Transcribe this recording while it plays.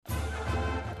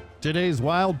Today's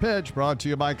Wild Pitch brought to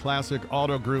you by Classic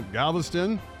Auto Group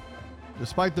Galveston.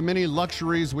 Despite the many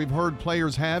luxuries we've heard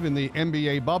players have in the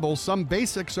NBA bubble, some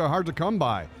basics are hard to come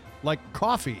by, like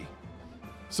coffee.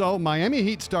 So Miami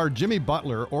Heat star Jimmy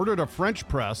Butler ordered a French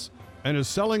press and is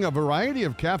selling a variety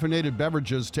of caffeinated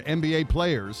beverages to NBA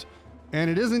players,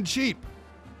 and it isn't cheap.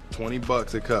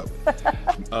 $20 a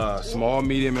cup. Small,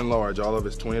 medium, and large. All of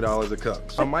it's $20 a cup.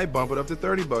 I might bump it up to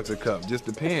 $30 a cup. Just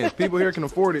depends. People here can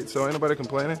afford it, so ain't nobody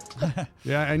complaining.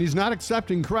 Yeah, and he's not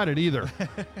accepting credit either.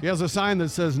 He has a sign that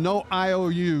says no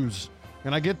IOUs.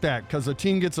 And I get that, because a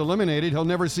team gets eliminated, he'll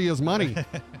never see his money.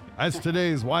 That's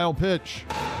today's Wild Pitch.